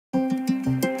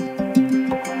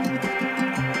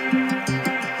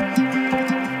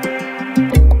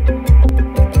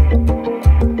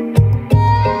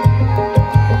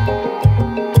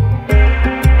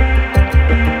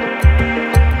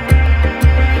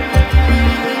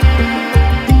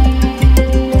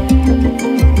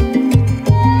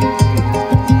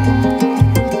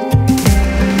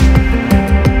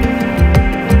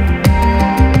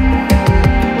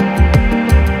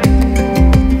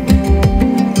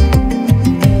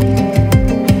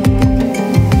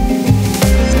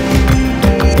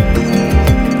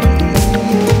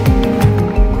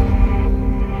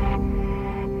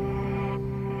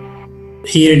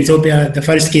here in Ethiopia, the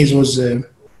first case was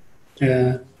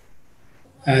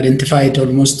identified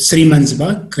almost 3 months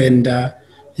back, and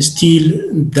still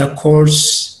the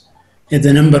course,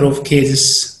 the number of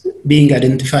cases being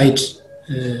identified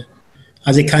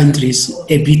as a country is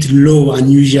a bit low,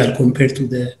 unusual compared to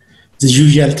the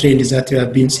usual trends that we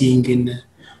have been seeing in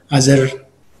other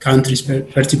countries,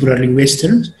 particularly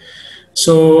Western.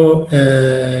 So,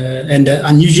 and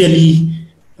unusually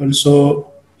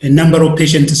also a number of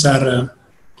patients are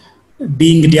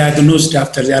being diagnosed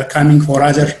after they are coming for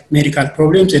other medical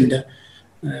problems, and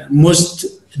most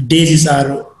diseases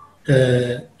are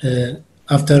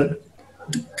after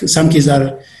some cases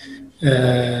are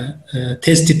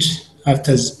tested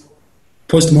after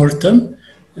post-mortem.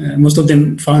 Most of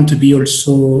them found to be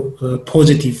also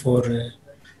positive for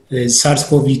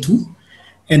SARS-CoV-2,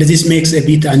 and this makes a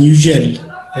bit unusual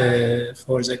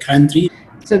for the country.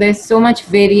 So there's so much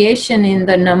variation in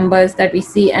the numbers that we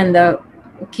see and the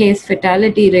case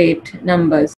fatality rate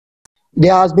numbers.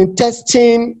 There has been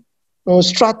testing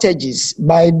strategies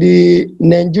by the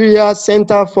Nigeria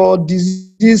Center for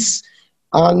Disease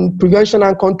and Prevention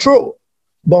and Control.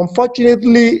 But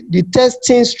unfortunately, the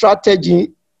testing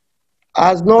strategy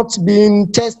has not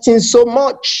been testing so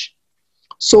much.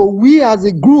 So we as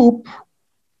a group,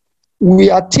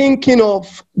 we are thinking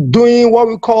of doing what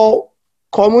we call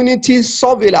community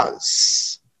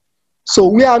surveillance. So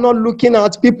we are not looking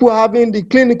at people having the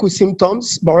clinical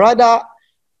symptoms, but rather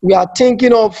we are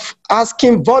thinking of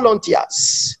asking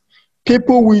volunteers,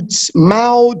 people with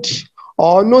mild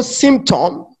or no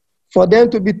symptom, for them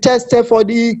to be tested for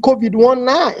the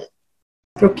COVID-19.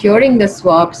 Procuring the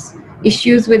swabs,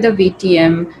 issues with the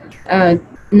VTM,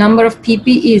 number of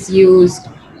PPEs used,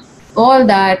 all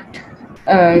that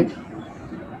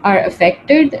are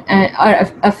affected,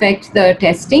 affect the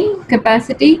testing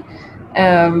capacity.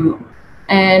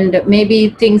 And maybe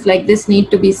things like this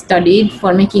need to be studied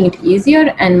for making it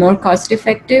easier and more cost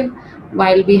effective,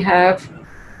 while we have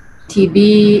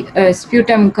TB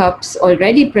sputum cups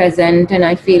already present, and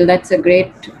I feel that's a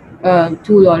great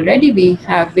tool already we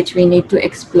have, which we need to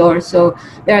explore. So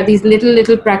there are these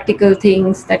little practical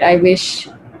things that I wish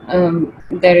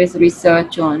there is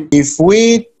research on. If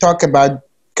we talk about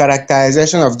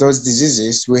characterization of those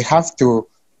diseases, we have to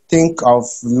think of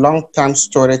long-term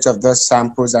storage of those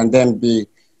samples, and then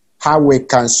how we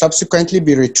can subsequently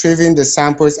be retrieving the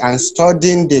samples and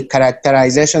studying the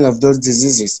characterization of those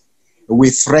diseases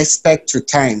with respect to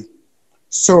time.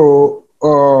 So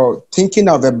thinking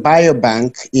of a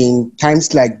biobank in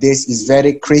times like this is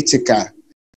very critical.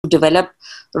 Develop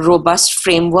robust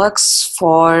frameworks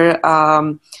for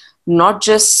not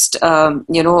just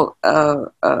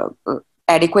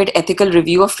adequate ethical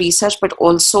review of research, but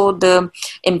also the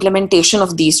implementation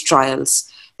of these trials.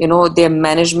 Their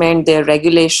management, their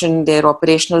regulation, their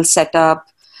operational setup,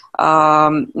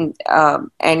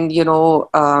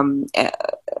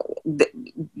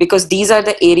 because these are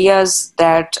the areas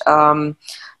that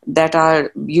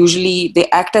are usually, they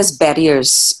act as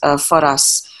barriers for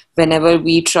us whenever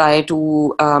we try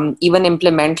to even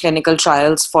implement clinical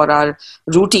trials for our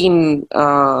routine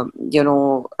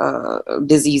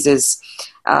diseases.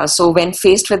 So when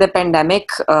faced with a pandemic,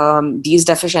 these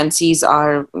deficiencies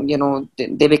are,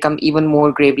 they become even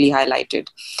more gravely highlighted.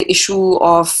 The issue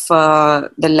of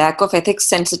the lack of ethics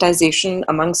sensitization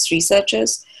amongst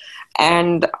researchers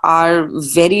and our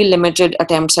very limited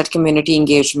attempts at community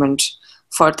engagement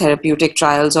for therapeutic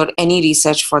trials or any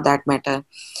research for that matter.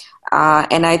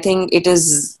 And I think it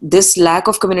is this lack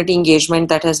of community engagement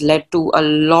that has led to a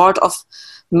lot of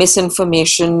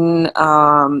misinformation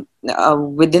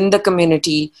within the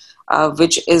community,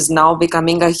 which is now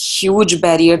becoming a huge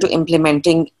barrier to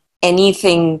implementing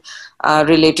anything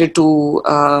related to,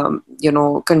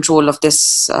 control of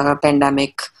this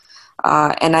pandemic.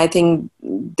 And I think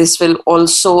this will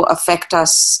also affect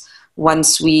us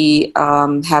once we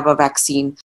have a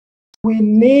vaccine. We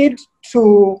need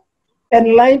to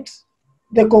enlighten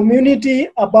the community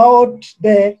about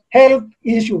the health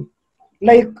issue,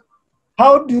 like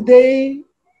how do they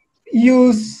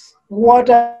use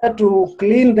water to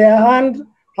clean their hands,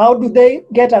 how do they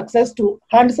get access to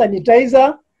hand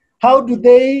sanitizer, how do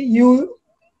they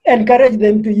encourage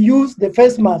them to use the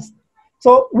face mask.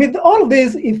 So with all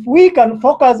this, if we can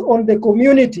focus on the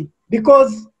community,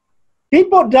 because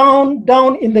people down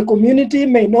in the community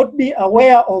may not be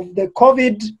aware of the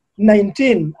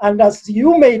COVID-19, and as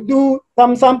you may do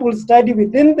some sample study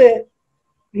within the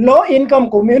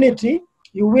low-income community,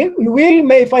 you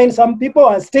may find some people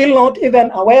are still not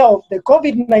even aware of the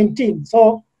COVID-19.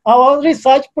 So our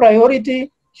research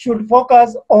priority should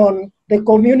focus on the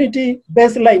community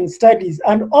baseline studies.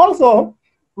 And also,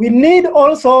 we need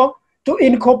also to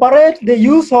incorporate the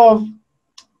use of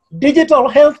digital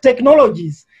health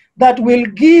technologies that will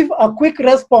give a quick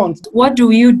response. What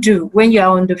do you do when you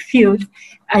are on the field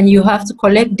and you have to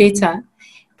collect data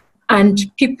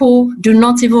and people do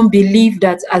not even believe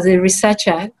that as a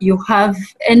researcher you have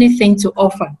anything to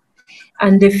offer?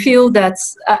 And they feel that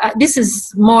this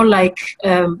is more like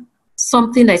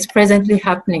something that's presently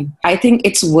happening. I think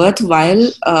it's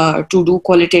worthwhile to do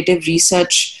qualitative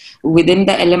research within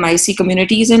the LMIC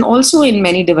communities and also in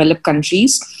many developed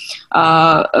countries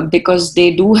because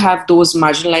they do have those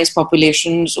marginalized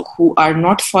populations who are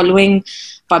not following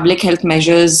public health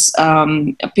measures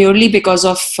purely because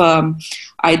of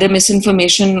either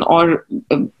misinformation or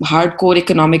hardcore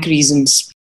economic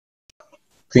reasons.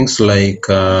 Things like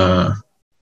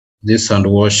this hand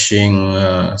washing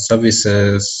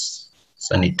services,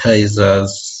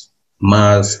 sanitizers,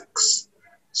 masks,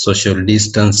 social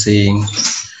distancing.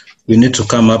 We need to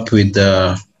come up with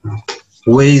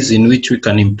ways in which we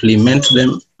can implement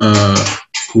them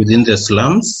within the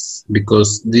slums,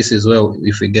 because this is where,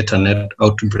 if we get an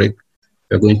outbreak,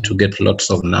 we're going to get lots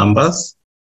of numbers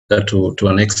that to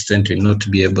an extent will not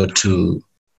be able to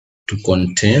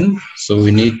contain. So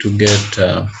we need to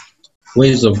get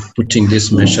ways of putting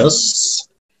these measures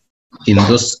in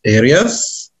those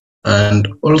areas. And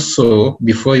also,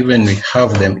 before even we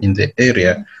have them in the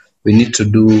area, we need to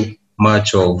do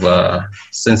much of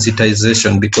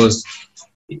sensitization, because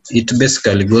it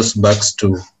basically goes back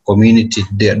to community.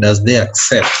 Does they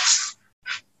accept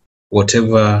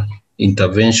whatever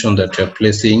intervention that you're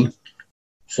placing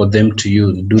for them to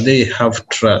use? Do they have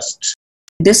trust?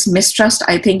 This mistrust,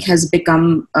 I think, has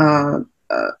become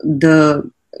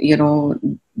the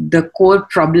core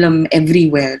problem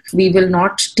everywhere. We will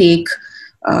not take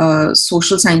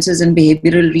social sciences and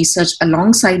behavioral research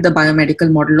alongside the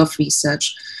biomedical model of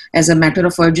research as a matter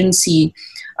of urgency.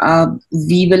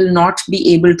 We will not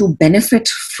be able to benefit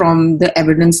from the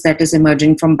evidence that is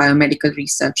emerging from biomedical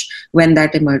research when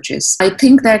that emerges. I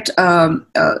think that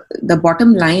the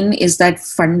bottom line is that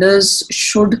funders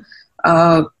should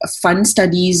fund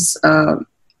studies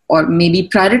or maybe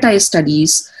prioritize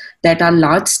studies that are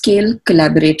large-scale,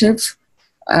 collaborative,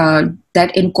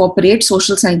 that incorporate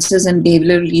social sciences and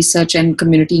behavioral research and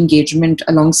community engagement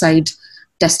alongside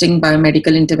testing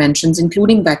biomedical interventions,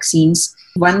 including vaccines.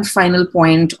 One final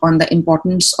point on the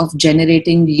importance of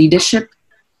generating leadership,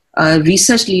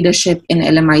 research leadership in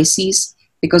LMICs,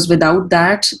 because without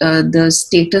that, the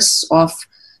status of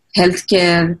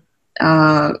healthcare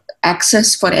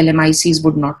access for LMICs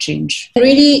would not change.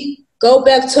 Really go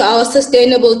back to our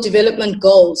sustainable development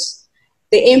goals,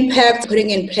 the impact of putting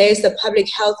in place the public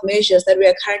health measures that we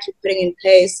are currently putting in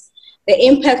place, the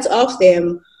impact of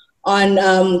them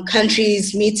on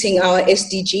countries meeting our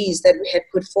SDGs that we had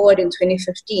put forward in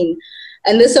 2015.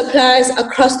 And this applies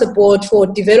across the board for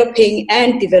developing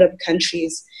and developed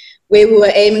countries, where we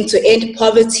were aiming to end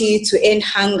poverty, to end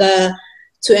hunger,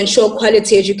 to ensure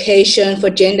quality education,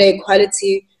 for gender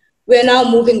equality. We are now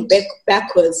moving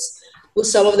backwards with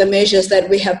some of the measures that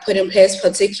we have put in place,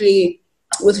 particularly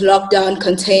with lockdown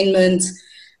containment.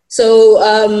 So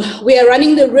we are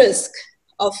running the risk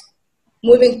of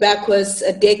moving backwards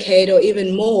a decade or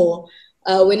even more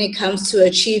when it comes to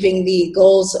achieving the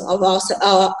goals of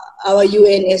our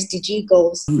UN SDG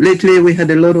goals. Lately, we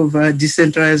had a lot of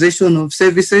decentralization of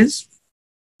services.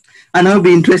 And I'll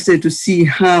be interested to see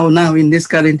how now in this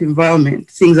current environment,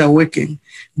 things are working,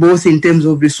 both in terms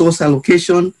of resource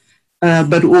allocation,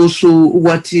 but also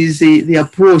what is the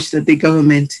approach that the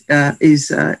government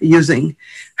is using.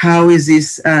 How is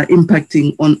this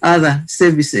impacting on other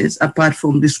services apart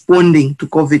from responding to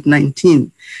COVID-19?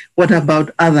 What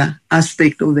about other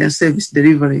aspects of their service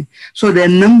delivery? So there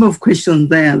are a number of questions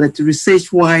there that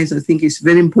research-wise I think is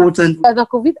very important. The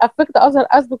COVID affects other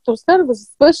aspects of service,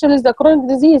 especially the chronic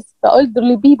disease, the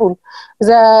elderly people,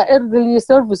 the elderly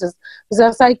services,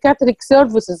 the psychiatric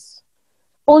services.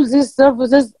 All these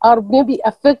services are maybe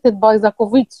affected by the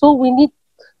COVID, so we need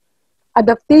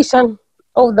adaptation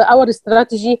of our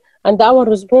strategy and our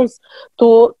response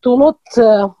to not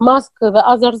mask the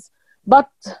others, but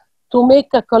to make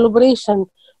a collaboration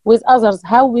with others,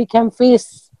 how we can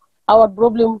face our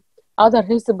problem, other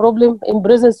health problem in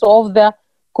presence of the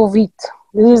COVID.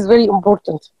 This is very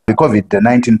important. The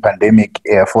COVID-19 pandemic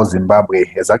for Zimbabwe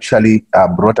has actually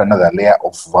brought another layer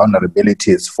of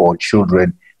vulnerabilities for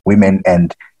children, women,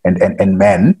 and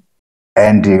men.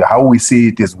 And how we see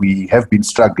it is we have been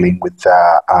struggling with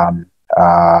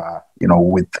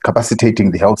with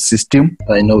capacitating the health system.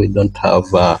 I know we don't have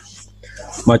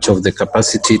much of the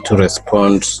capacity to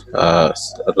respond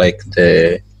like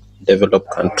the developed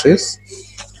countries.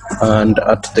 And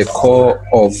at the core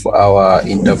of our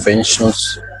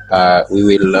interventions, we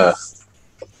will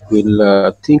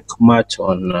think much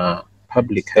on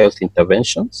public health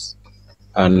interventions.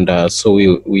 And so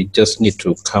we just need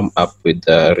to come up with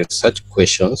research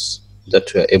questions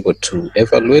that we are able to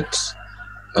evaluate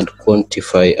and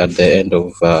quantify at the end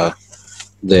of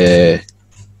the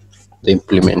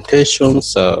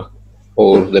implementations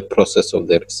or the process of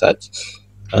the research.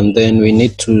 And then we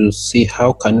need to see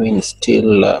how can we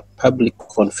instill public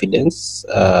confidence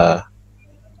to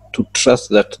trust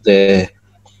that the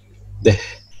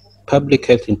public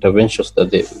health interventions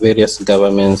that the various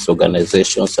governments,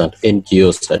 organizations, and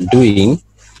NGOs are doing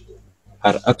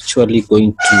are actually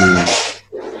going to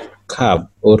curb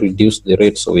or reduce the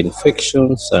rates of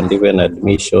infections and even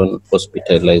admission,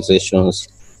 hospitalizations,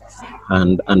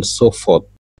 and so forth.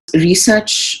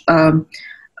 Research,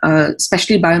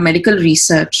 especially biomedical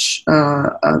research,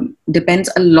 depends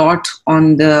a lot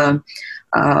on the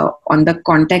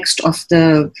context of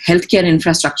the healthcare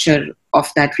infrastructure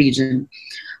of that region.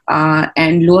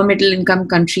 And lower middle income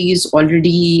countries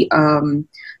already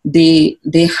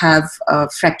they have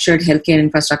fractured healthcare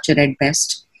infrastructure at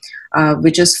best,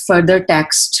 which is further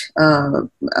taxed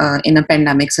in a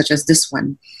pandemic such as this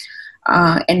one.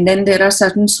 And then there are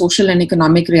certain social and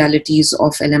economic realities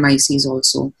of LMICs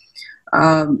also.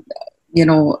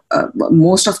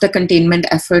 Most of the containment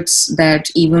efforts that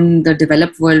even the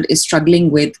developed world is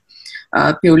struggling with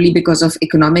purely because of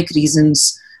economic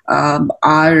reasons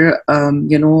are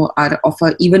of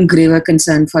an even graver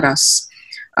concern for us,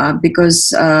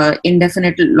 because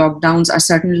indefinite lockdowns are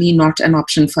certainly not an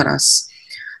option for us.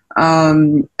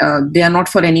 They are not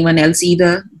for anyone else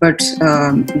either, but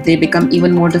they become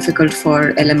even more difficult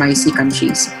for LMIC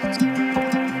countries.